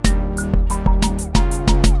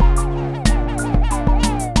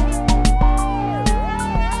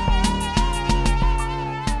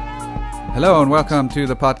Hello and welcome to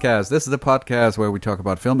the podcast. This is the podcast where we talk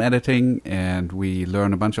about film editing and we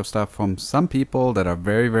learn a bunch of stuff from some people that are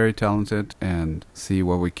very, very talented and see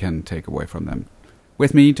what we can take away from them.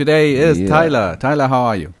 With me today is Tyler. Tyler, how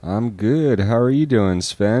are you? I'm good. How are you doing,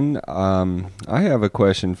 Sven? I have a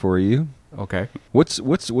question for you. Okay. What's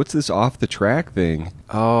this off the track thing?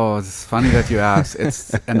 Oh, it's funny that you ask.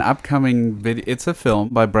 It's an upcoming video. It's a film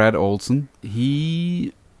by Brad Olson.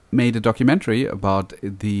 He made a documentary about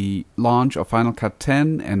the launch of Final Cut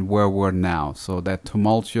 10 and where we're now. So that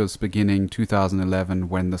tumultuous beginning 2011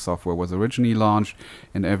 when the software was originally launched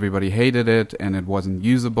and everybody hated it and it wasn't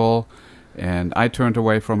usable. And I turned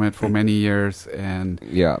away from it for many years, and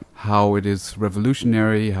how it is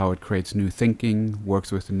revolutionary, how it creates new thinking,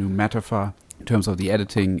 works with a new metaphor in terms of the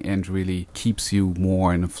editing, and really keeps you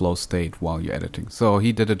more in a flow state while you're editing. So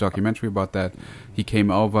he did a documentary about that. He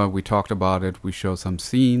came over, we talked about it, we showed some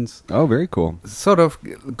scenes. Oh, very cool. Sort of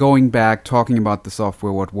going back, talking about the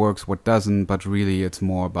software, what works, what doesn't, but really it's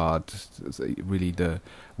more about really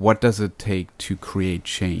what does it take to create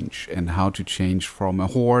change and how to change from a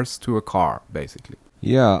horse to a car, basically.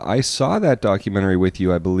 Yeah, I saw that documentary with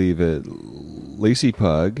you, I believe, at Lacey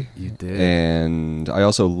Pug. You did. And I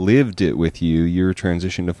also lived it with you, your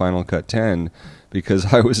transition to Final Cut 10,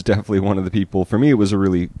 because I was definitely one of the people. For me, it was a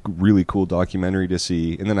really, really cool documentary to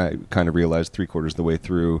see. And then I kind of realized 3/4 of the way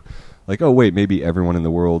through, like, oh, wait, maybe everyone in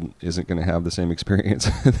the world isn't going to have the same experience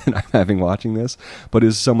that I'm having watching this. But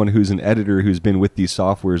as someone who's an editor who's been with these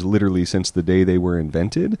softwares literally since the day they were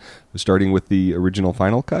invented, starting with the original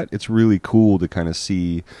Final Cut, it's really cool to kind of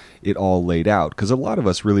see it all laid out. Because a lot of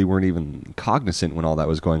us really weren't even cognizant when all that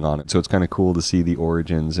was going on. So it's kind of cool to see the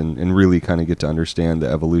origins and really kind of get to understand the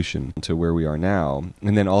evolution to where we are now.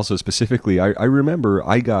 And then also specifically, I remember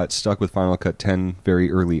I got stuck with Final Cut 10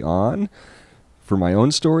 very early on for my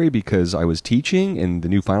own story because I was teaching and the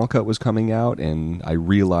new Final Cut was coming out and I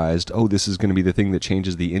realized, oh, this is going to be the thing that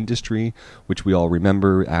changes the industry, which we all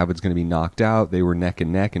remember. Avid's going to be knocked out. They were neck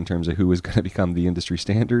and neck in terms of who was going to become the industry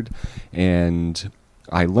standard. And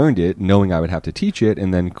I learned it knowing I would have to teach it,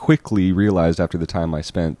 and then quickly realized after the time I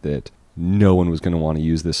spent that no one was going to want to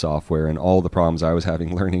use this software, and all the problems I was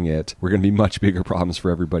having learning it were going to be much bigger problems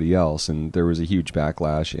for everybody else. And there was a huge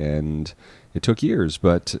backlash, and it took years,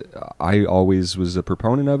 but I always was a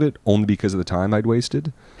proponent of it only because of the time I'd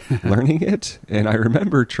wasted learning it. And I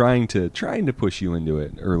remember trying to push you into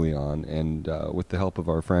it early on, and with the help of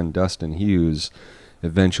our friend Dustin Hughes,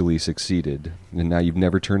 eventually succeeded. And now you've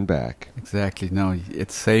never turned back. Exactly. No,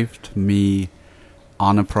 it saved me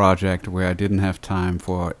on a project where I didn't have time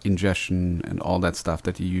for ingestion and all that stuff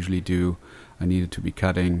that you usually do. I needed to be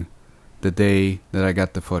cutting the day that I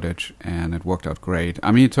got the footage, and it worked out great.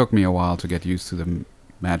 I mean, it took me a while to get used to the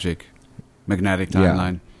magnetic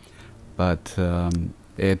timeline, but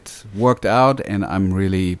it worked out, and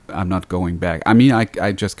I'm not going back. I mean,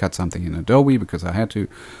 I just cut something in Adobe because I had to.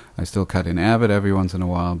 I still cut in Avid every once in a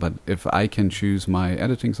while, but if I can choose my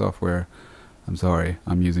editing software, I'm sorry,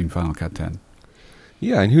 I'm using Final Cut 10.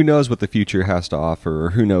 Yeah, and who knows what the future has to offer, or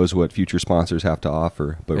who knows what future sponsors have to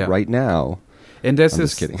offer. But right now, and there's I'm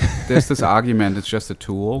just kidding. There's this argument, it's just a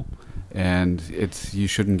tool, and you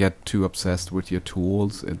shouldn't get too obsessed with your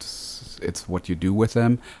tools. It's what you do with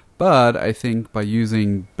them. But I think by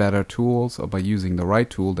using better tools, or by using the right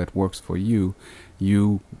tool that works for you,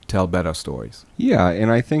 you tell better stories. Yeah,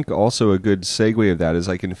 and I think also a good segue of that is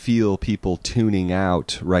I can feel people tuning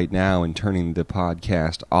out right now and turning the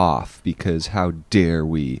podcast off because how dare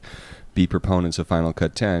we be proponents of Final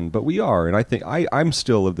Cut 10, but we are, and I think I'm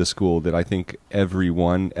still of the school that I think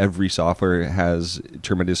every software has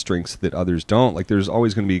tremendous strengths that others don't. Like, there's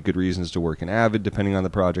always going to be good reasons to work in Avid, depending on the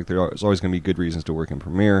project. There's always going to be good reasons to work in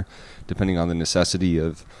Premiere, depending on the necessity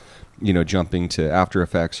of, jumping to After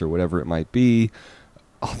Effects or whatever it might be.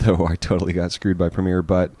 Although I totally got screwed by Premiere.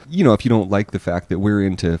 But, if you don't like the fact that we're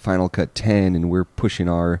into Final Cut 10 and we're pushing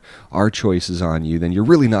our choices on you, then you're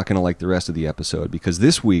really not going to like the rest of the episode, because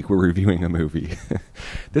this week we're reviewing a movie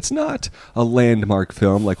that's not a landmark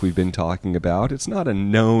film like we've been talking about. It's not a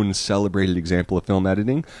known, celebrated example of film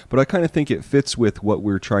editing, but I kind of think it fits with what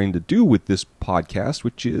we're trying to do with this podcast,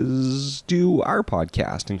 which is do our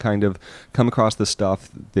podcast and kind of come across the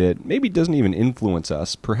stuff that maybe doesn't even influence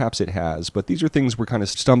us. Perhaps it has, but these are things we're kind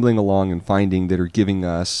of stumbling along and finding that are giving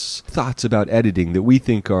us thoughts about editing that we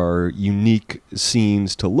think are unique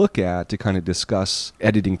scenes to look at to kind of discuss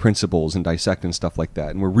editing principles and dissect and stuff like that.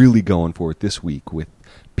 And we're really going for it this week with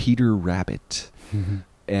Peter Rabbit. Mm-hmm.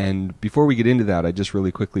 And before we get into that, I just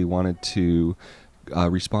really quickly wanted to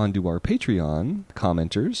respond to our Patreon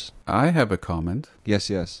commenters. I have a comment.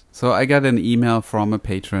 Yes. So I got an email from a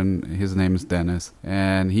patron. His name is Dennis.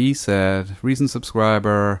 And he said, recent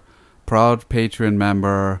subscriber, proud Patreon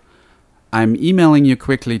member, I'm emailing you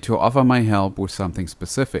quickly to offer my help with something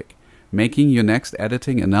specific, making your next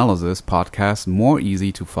editing analysis podcast more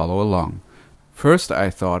easy to follow along. First, I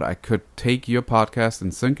thought I could take your podcast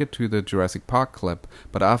and sync it to the Jurassic Park clip,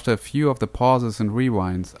 but after a few of the pauses and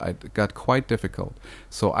rewinds, it got quite difficult.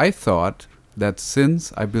 So I thought that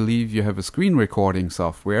since I believe you have a screen recording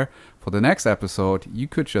software, for the next episode, you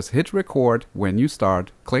could just hit record when you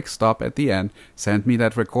start, click stop at the end, send me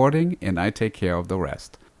that recording, and I take care of the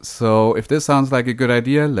rest. So if this sounds like a good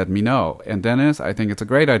idea, let me know. And Dennis, I think it's a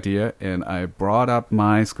great idea, and I brought up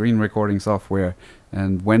my screen recording software.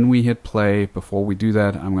 And when we hit play, before we do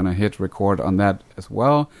that, I'm going to hit record on that as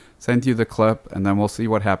well, send you the clip, and then we'll see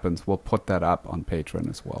what happens. We'll put that up on Patreon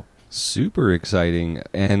as well. Super exciting.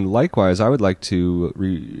 And likewise, I would like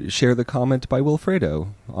to share the comment by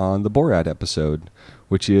Wilfredo on the Borat episode,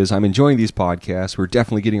 which is, I'm enjoying these podcasts. We're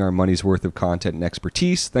definitely getting our money's worth of content and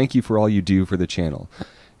expertise. Thank you for all you do for the channel.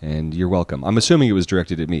 And you're welcome. I'm assuming it was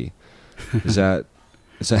directed at me. Is that...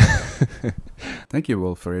 Thank you,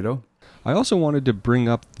 Wilfredo. I also wanted to bring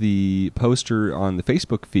up the poster on the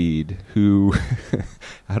Facebook feed who,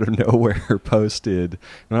 out of nowhere, posted,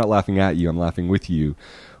 I'm not laughing at you, I'm laughing with you,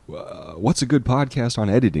 what's a good podcast on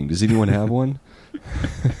editing? Does anyone have one?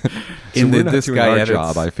 In the This Guy Edits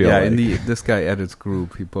job, I feel like. in the This Guy Edits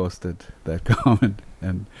group, he posted that comment,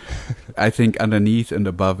 and I think underneath and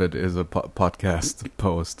above it is a podcast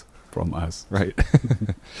post from us. Right.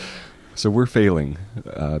 So we're failing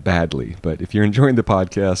badly, but if you're enjoying the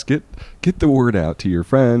podcast, get the word out to your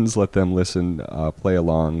friends, let them listen, play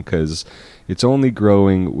along, because it's only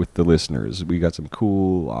growing with the listeners. We got some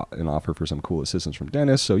an offer for some cool assistance from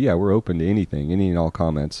Dennis, so yeah, we're open to anything, any and all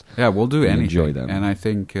comments. Yeah, we'll do anything. Enjoy them. And I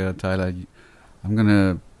think, Tyler, I'm going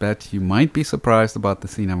to bet you might be surprised about the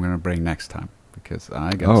scene I'm going to bring next time, because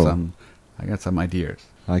I got some ideas.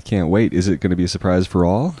 I can't wait. Is it going to be a surprise for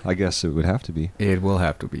all? I guess it would have to be. It will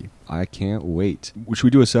have to be. I can't wait. Should we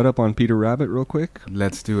do a setup on Peter Rabbit real quick?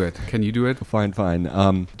 Let's do it. Can you do it?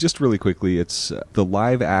 Fine. Just really quickly, it's the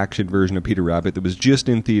live-action version of Peter Rabbit that was just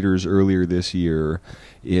in theaters earlier this year.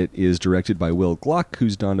 It is directed by Will Gluck,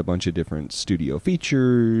 who's done a bunch of different studio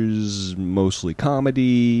features, mostly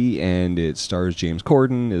comedy, and it stars James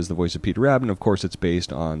Corden as the voice of Peter Rabbit. And of course, it's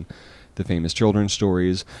based on the famous children's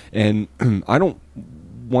stories. And I don't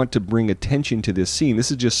want to bring attention to this scene. This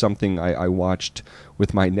is just something I watched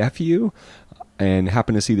with my nephew and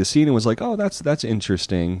happened to see the scene and was like, oh, that's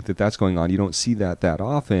interesting that's going on. You don't see that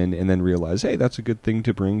often, and then realize, hey, that's a good thing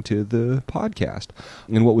to bring to the podcast.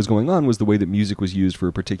 And what was going on was the way that music was used for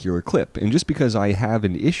a particular clip. And just because I have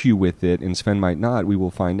an issue with it, and Sven might not, we will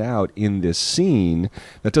find out in this scene,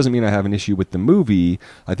 that doesn't mean I have an issue with the movie.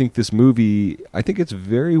 I think this movie, it's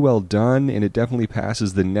very well done, and it definitely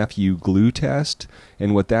passes the nephew glue test.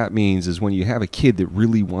 And what that means is when you have a kid that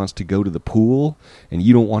really wants to go to the pool, and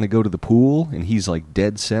you don't want to go to the pool, and he's like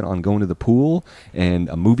dead set on going to the pool, and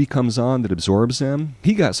a movie comes on that absorbs him,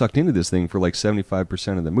 he got sucked into this thing for like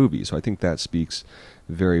 75% of the movie. So I think that speaks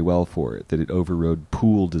very well for it, that it overrode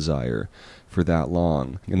pool desire for that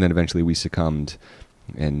long. And then eventually we succumbed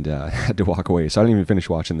and had to walk away. So I didn't even finish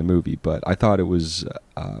watching the movie, but I thought it was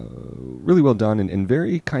really well done and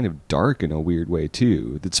very kind of dark in a weird way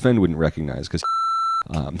too, that Sven wouldn't recognize. Because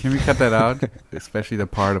can we cut that out? Especially the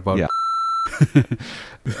part about... Yeah.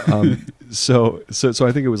 So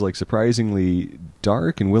I think it was like surprisingly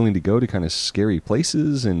dark and willing to go to kind of scary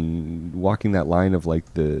places and walking that line of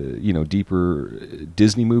like the, deeper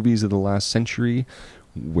Disney movies of the last century,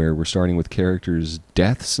 where we're starting with characters'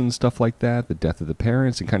 deaths and stuff like that, the death of the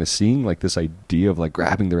parents, and kind of seeing like this idea of like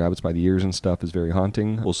grabbing the rabbits by the ears and stuff is very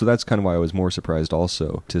haunting. Well, so that's kind of why I was more surprised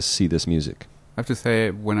also to see this music. I have to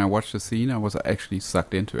say, when I watched the scene, I was actually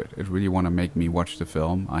sucked into it. It really want to make me watch the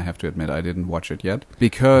film. I have to admit, I didn't watch it yet.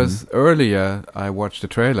 Because earlier, I watched the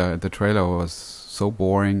trailer. The trailer was so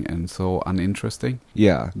boring and so uninteresting.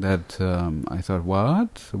 Yeah. That I thought,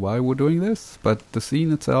 what? Why we're doing this? But the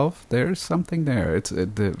scene itself, there's something there. It's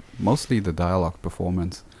mostly the dialogue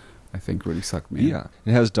performance, I think, really sucked me in. Yeah.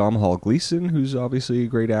 It has Domhnall Gleeson, who's obviously a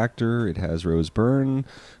great actor. It has Rose Byrne,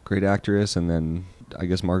 great actress, and then I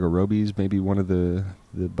guess Margot Robbie's maybe one of the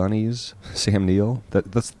bunnies. Sam Neill.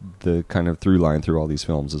 That's the kind of through line through all these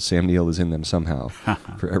films, is Sam Neill is in them somehow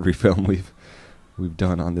for every film we've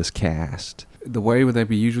done on this cast. The way that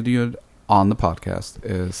we usually do it on the podcast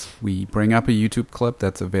is we bring up a YouTube clip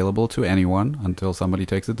that's available to anyone until somebody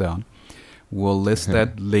takes it down. We'll list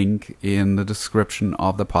that link in the description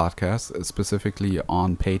of the podcast, specifically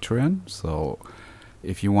on Patreon. So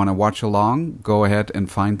if you want to watch along, go ahead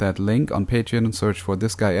and find that link on Patreon and search for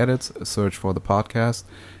This Guy Edits, search for the podcast,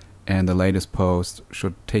 and the latest post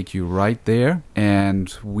should take you right there.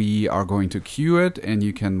 And we are going to cue it, and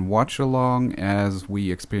you can watch along as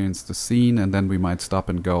we experience the scene, and then we might stop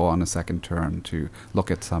and go on a second turn to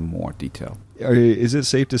look at some more detail. Is it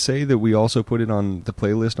safe to say that we also put it on the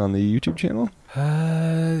playlist on the YouTube channel?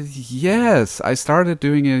 Yes, I started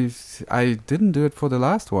doing it. I didn't do it for the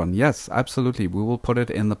last one. Yes, absolutely. We will put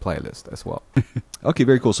it in the playlist as well. Okay,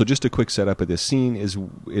 very cool. So just a quick setup of this scene is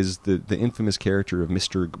the infamous character of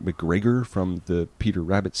Mr. McGregor from the Peter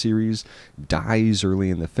Rabbit series dies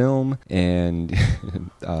early in the film, and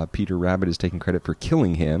Peter Rabbit is taking credit for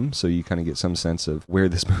killing him, so you kind of get some sense of where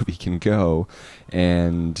this movie can go.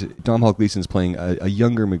 And Domhnall Gleeson's playing a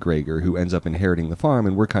younger McGregor who ends up inheriting the farm,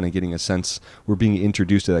 and we're kind of getting a sense, we're being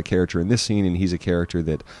introduced to that character in this scene, and he's a character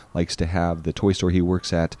that likes to have the toy store he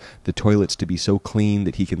works at, the toilets to be so clean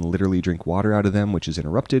that he can literally drink water out of them, which is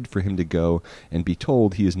interrupted for him to go and be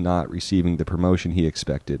told he is not receiving the promotion he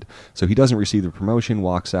expected. So he doesn't receive the promotion,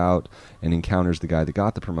 walks out, and encounters the guy that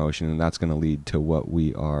got the promotion, and that's going to lead to what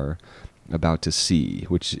we are about to see,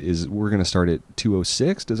 which is, we're going to start at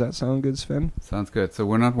 2:06. Does that sound good, Sven? Sounds good. So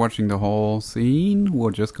we're not watching the whole scene.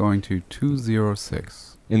 We're just going to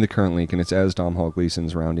 2:06. In the current link, and it's as Domhnall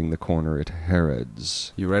Gleeson's rounding the corner at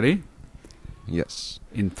Harrods. You ready? Yes.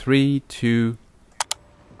 In 3, 2...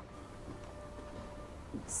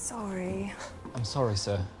 Sorry. I'm sorry,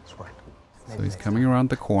 sir. So he's coming around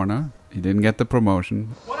the corner. He didn't get the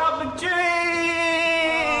promotion. What happened, G?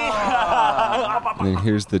 And then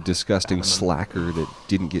here's the disgusting slacker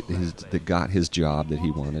that got his job that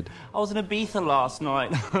he wanted. I was in Ibiza last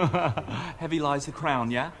night. Heavy lies the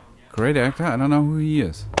crown, yeah? Great actor. I don't know who he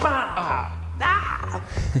is.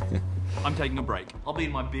 I'm taking a break. I'll be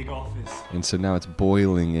in my big office. And so now it's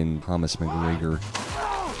boiling in Thomas McGregor.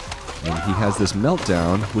 And he has this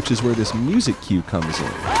meltdown, which is where this music cue comes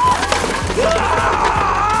in.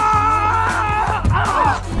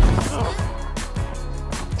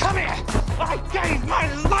 Come here! I gave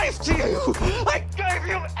my life to you! I gave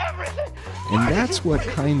you everything! And that's what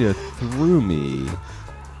kind of threw me,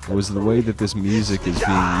 was the way that this music is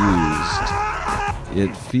being used.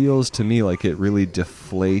 It feels to me like it really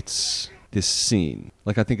deflates this scene.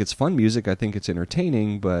 Like, I think it's fun music, I think it's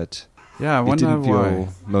entertaining, but Yeah, I it wonder didn't feel why.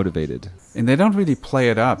 motivated. And they don't really play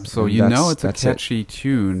it up, so you know it's a catchy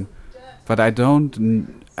tune, but I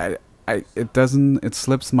don't. It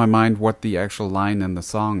slips my mind what the actual line in the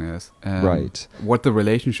song is, Right. What the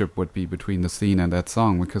relationship would be between the scene and that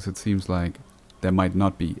song, because it seems like there might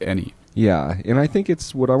not be any. Yeah, and I think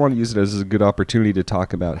it's what I want to use it as is a good opportunity to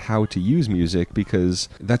talk about how to use music, because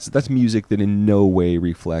that's music that in no way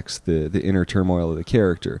reflects the inner turmoil of the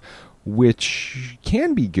character, which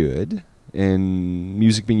can be good. And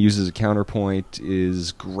music being used as a counterpoint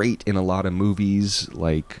is great in a lot of movies,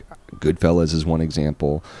 like Goodfellas is one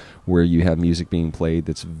example, where you have music being played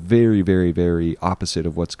that's very, very, very opposite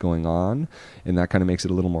of what's going on, and that kind of makes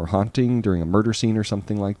it a little more haunting during a murder scene or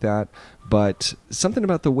something like that. But something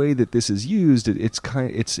about the way that this is used,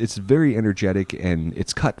 it's very energetic and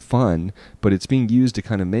it's cut fun, but it's being used to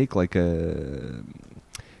kind of make like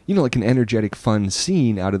like an energetic, fun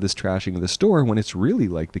scene out of this trashing of the store, when it's really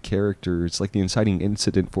like the character, it's like the inciting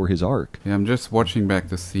incident for his arc. Yeah, I'm just watching back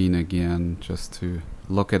the scene again just to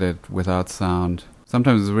look at it without sound.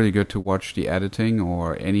 Sometimes it's really good to watch the editing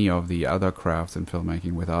or any of the other crafts in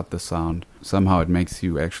filmmaking without the sound. Somehow it makes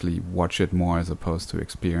you actually watch it more as opposed to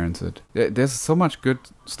experience it. There's so much good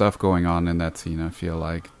stuff going on in that scene, I feel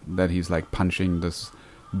like. That he's like punching this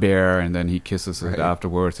bear and then he kisses it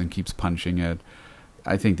afterwards and keeps punching it.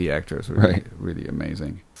 I think the actor is really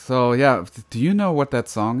amazing. So yeah, do you know what that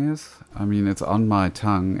song is? I mean, it's on my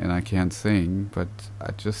tongue and I can't sing, but I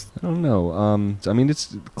don't know. I mean,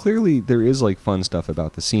 it's clearly there is like fun stuff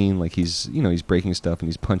about the scene, like he's breaking stuff and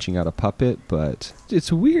he's punching out a puppet, but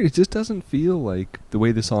it's weird. It just doesn't feel like the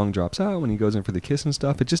way the song drops out when he goes in for the kiss and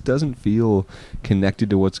stuff. It just doesn't feel connected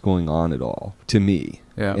to what's going on at all to me.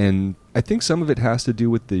 Yeah. And I think some of it has to do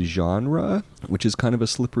with the genre, which is kind of a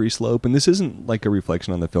slippery slope. And this isn't like a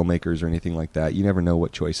reflection on the filmmakers or anything like that. You never know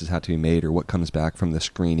what choices have to be made or what comes back from the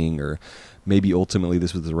screening, or maybe ultimately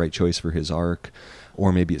this was the right choice for his arc,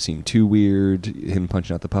 or maybe it seemed too weird, him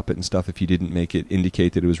punching out the puppet and stuff, if you didn't make it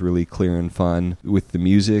indicate that it was really clear and fun with the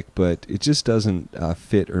music. But it just doesn't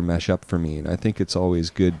fit or mesh up for me. And I think it's always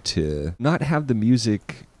good to not have the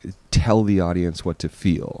music tell the audience what to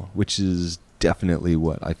feel, which is definitely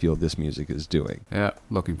what I feel this music is doing. Yeah,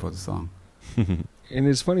 looking for the song. And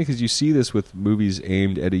it's funny because you see this with movies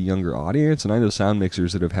aimed at a younger audience, and I know sound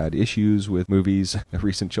mixers that have had issues with movies. A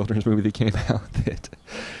recent children's movie that came out that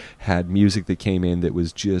had music that came in that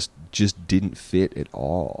was just didn't fit at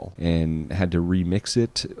all, and had to remix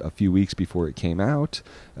it a few weeks before it came out,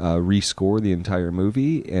 rescore the entire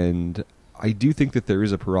movie. And I do think that there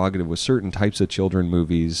is a prerogative with certain types of children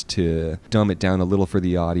movies to dumb it down a little for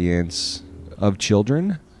the audience of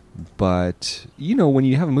children. But, you know, when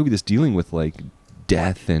you have a movie that's dealing with, like,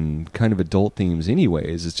 death and kind of adult themes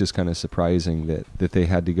anyways, it's just kind of surprising that they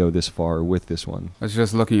had to go this far with this one. I was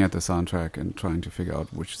just looking at the soundtrack and trying to figure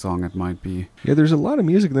out which song it might be. Yeah, there's a lot of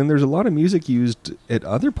music. Then there's a lot of music used at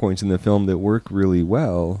other points in the film that work really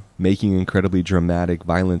well, making incredibly dramatic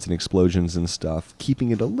violence and explosions and stuff,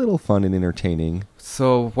 keeping it a little fun and entertaining.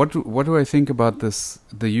 So what do I think about this?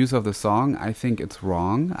 The use of the song, I think it's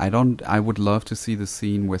wrong. I would love to see the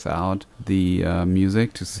scene without the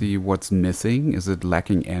music to see what's missing. Is it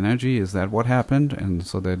lacking energy? Is that what happened? And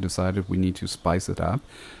so they decided we need to spice it up.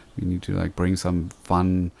 We need to like bring some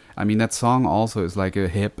fun. I mean, that song also is like a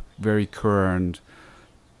hip, very current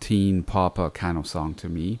teen popper kind of song to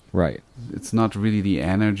me. Right. It's not really the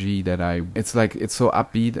energy that it's like it's so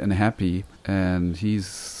upbeat and happy, and he's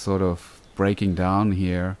sort of breaking down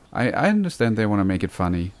here. I understand they want to make it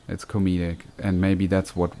funny. It's comedic, and maybe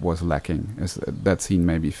that's what was lacking. Is that scene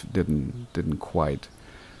maybe didn't quite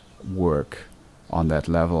work on that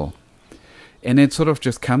level. And it sort of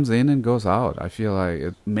just comes in and goes out. I feel like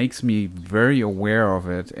it makes me very aware of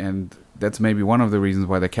it, and that's maybe one of the reasons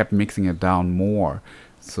why they kept mixing it down more.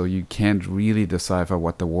 So you can't really decipher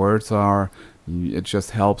what the words are. It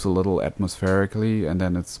just helps a little atmospherically, and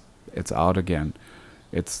then it's out again.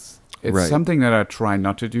 It's right. Something that I try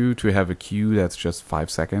not to do, to have a cue that's just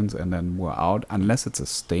 5 seconds and then we're out, unless it's a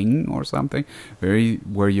sting or something,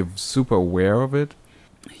 where you're super aware of it.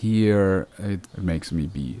 Here, it makes me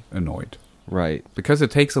be annoyed. Right. Because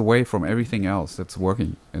it takes away from everything else that's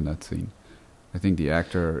working in that scene. I think the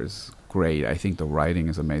actor is great. I think the writing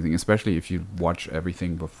is amazing, especially if you watch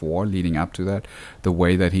everything before, leading up to that. The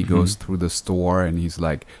way that he goes through the store and he's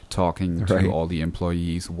like talking to all the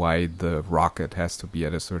employees, why the rocket has to be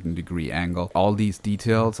at a certain degree angle. All these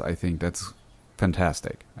details, I think that's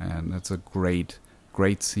fantastic. And that's a great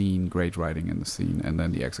scene, great writing in the scene, and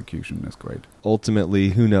then the execution is great. Ultimately,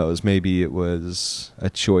 who knows, maybe it was a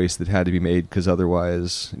choice that had to be made because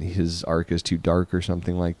otherwise his arc is too dark or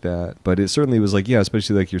something like that. But it certainly was like, yeah,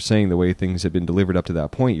 especially like you're saying, the way things had been delivered up to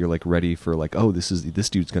that point, you're like ready for like, oh, this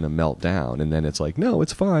dude's going to melt down. And then it's like, no,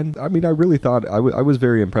 it's fine. I mean, I really thought, I was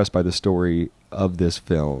very impressed by the story of this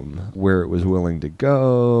film, where it was willing to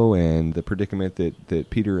go and the predicament that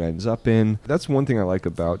Peter ends up in. That's one thing I like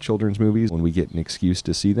about children's movies when we get an excuse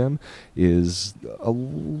to see them, is a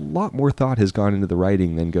lot more thought has gone into the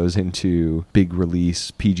writing than goes into big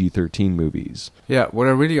release PG-13 movies. Yeah, what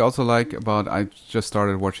I really also like about, I just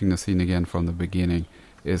started watching the scene again from the beginning,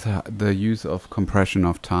 is the use of compression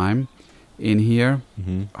of time in here,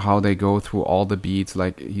 how they go through all the beats,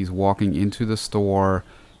 like he's walking into the store.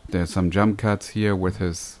 There's some jump cuts here with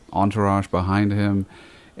his entourage behind him.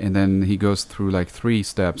 And then he goes through like 3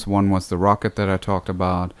 steps. One was the rocket that I talked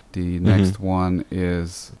about. The next one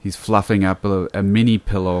is he's fluffing up a mini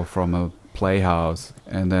pillow from a playhouse.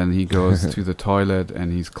 And then he goes to the toilet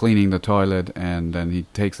and he's cleaning the toilet. And then he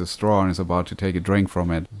takes a straw and is about to take a drink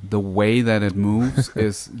from it. The way that it moves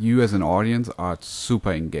is, you as an audience are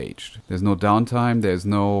super engaged. There's no downtime. There's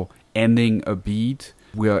no ending a beat.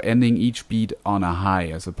 We are ending each beat on a high,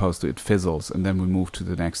 as opposed to it fizzles, and then we move to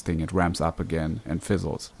the next thing. It ramps up again and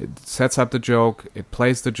fizzles. It sets up the joke, it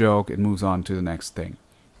plays the joke, it moves on to the next thing.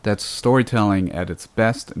 That's storytelling at its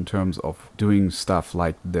best in terms of doing stuff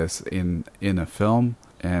like this in a film,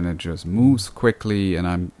 and it just moves quickly, and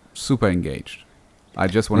I'm super engaged. I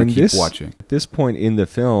just want to keep watching. At this point in the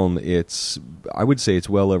film, I would say it's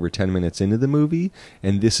well over 10 minutes into the movie,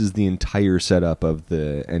 and this is the entire setup of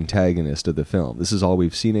the antagonist of the film. This is all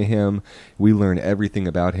we've seen of him. We learn everything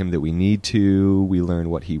about him that we need to. We learn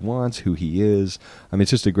what he wants, who he is. I mean,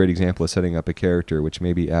 it's just a great example of setting up a character, which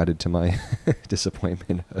maybe added to my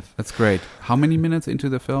disappointment. That's great. How many minutes into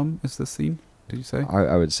the film is this scene, did you say?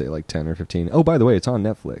 I would say like 10 or 15. Oh, by the way, it's on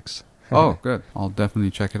Netflix. Oh, good. I'll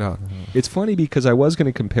definitely check it out. It's funny because I was going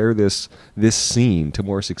to compare this scene to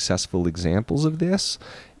more successful examples of this,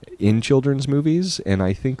 in children's movies, and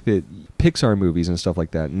I think that Pixar movies and stuff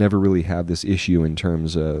like that never really have this issue in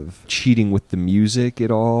terms of cheating with the music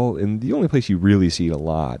at all. And the only place you really see it a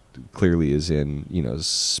lot, clearly, is in, you know,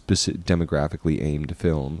 specific demographically aimed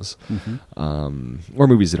films, or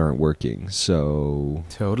movies that aren't working. So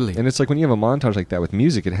Totally. and it's like when you have a montage like that with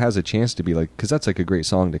music, it has a chance to be like, because that's like a great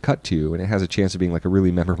song to cut to, and it has a chance of being like a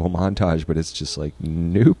really memorable montage, but it's just like,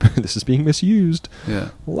 nope, this is being misused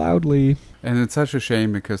loudly. And it's such a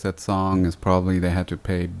shame because that song is probably, they had to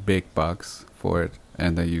pay big bucks for it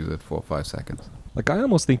and they use it for 5 seconds. Like, I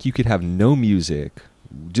almost think you could have no music,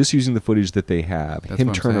 just using the footage that they have, That's him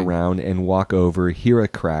what I'm turn saying. around and walk over, hear a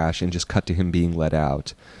crash, and just cut to him being let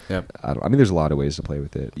out. Yep. I mean, there's a lot of ways to play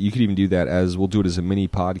with it. You could even do that as, we'll do it as a mini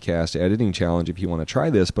podcast editing challenge if you want to try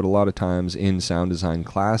this, but a lot of times in sound design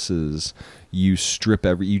classes, you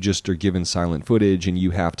just are given silent footage, and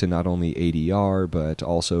you have to not only ADR, but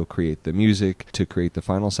also create the music to create the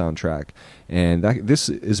final soundtrack. And this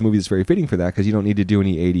is a movie that's very fitting for that, because you don't need to do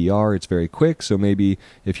any ADR. It's very quick. So maybe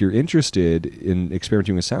if you're interested in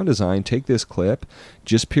experimenting with sound design, take this clip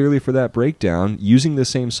just purely for that breakdown, using the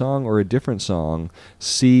same song or a different song.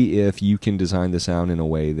 See if you can design the sound in a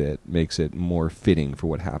way that makes it more fitting for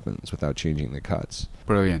what happens without changing the cuts.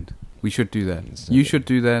 Brilliant. We should do that. You should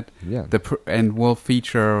do that. Yeah. And we'll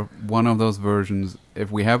feature one of those versions if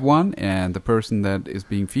we have one, and the person that is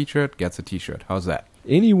being featured gets a T-shirt. How's that?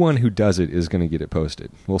 Anyone who does it is going to get it posted.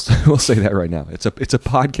 We'll say that right now. It's a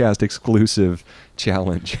podcast exclusive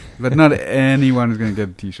challenge. But not anyone is going to get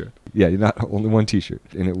a T-shirt. Yeah, not only one T-shirt,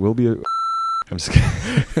 and it will be a. I'm just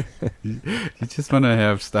kidding. You just want to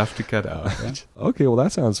have stuff to cut out. Yeah? Okay, well,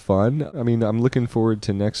 that sounds fun. I mean, I'm looking forward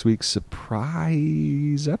to next week's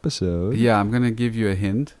surprise episode. Yeah, I'm going to give you a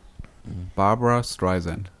hint. Barbara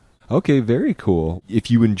Streisand. Okay, very cool. If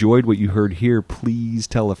you enjoyed what you heard here, please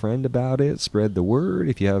tell a friend about it. Spread the word.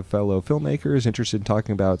 If you have fellow filmmakers interested in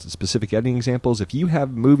talking about specific editing examples, if you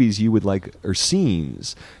have movies you would like, or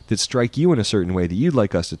scenes that strike you in a certain way that you'd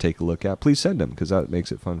like us to take a look at, please send them, because that makes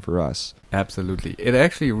it fun for us. Absolutely. It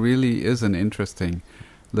actually really is an interesting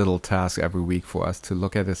little task every week for us to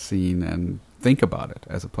look at a scene and think about it,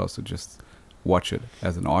 as opposed to just watch it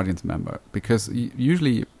as an audience member. Because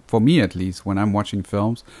usually, for me at least, when I'm watching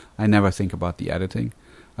films, I never think about the editing.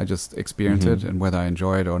 I just experience it, and whether I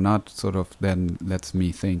enjoy it or not sort of then lets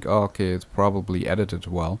me think, oh, okay, it's probably edited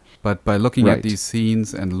well. But by looking at these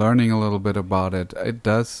scenes and learning a little bit about it, it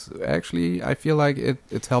does actually, I feel like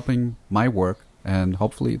it's helping my work, and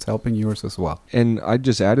hopefully it's helping yours as well. And I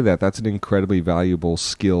just added that's an incredibly valuable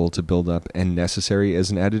skill to build up and necessary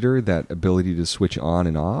as an editor, that ability to switch on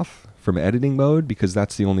and off from editing mode, because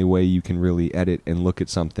that's the only way you can really edit and look at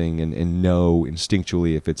something and know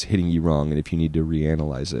instinctually if it's hitting you wrong and if you need to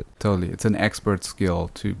reanalyze it. Totally. It's an expert skill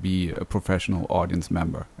to be a professional audience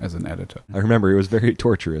member as an editor. I remember it was very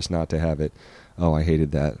torturous not to have it. Oh, I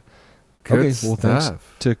hated that. Good thanks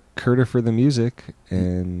to Curta for the music,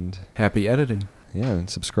 and happy editing. Yeah, and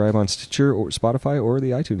subscribe on Stitcher or Spotify or the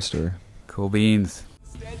iTunes Store. Cool beans.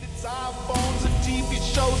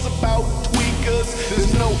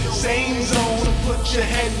 There's no sane zone, so put your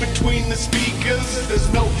head between the speakers.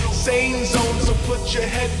 There's no sane zone, so put your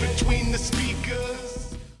head between the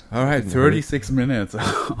speakers. All right, 36 minutes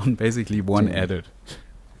on basically one edit.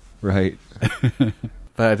 Right. But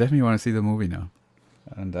I definitely want to see the movie now.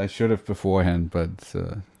 And I should have beforehand, but it's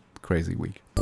a crazy week.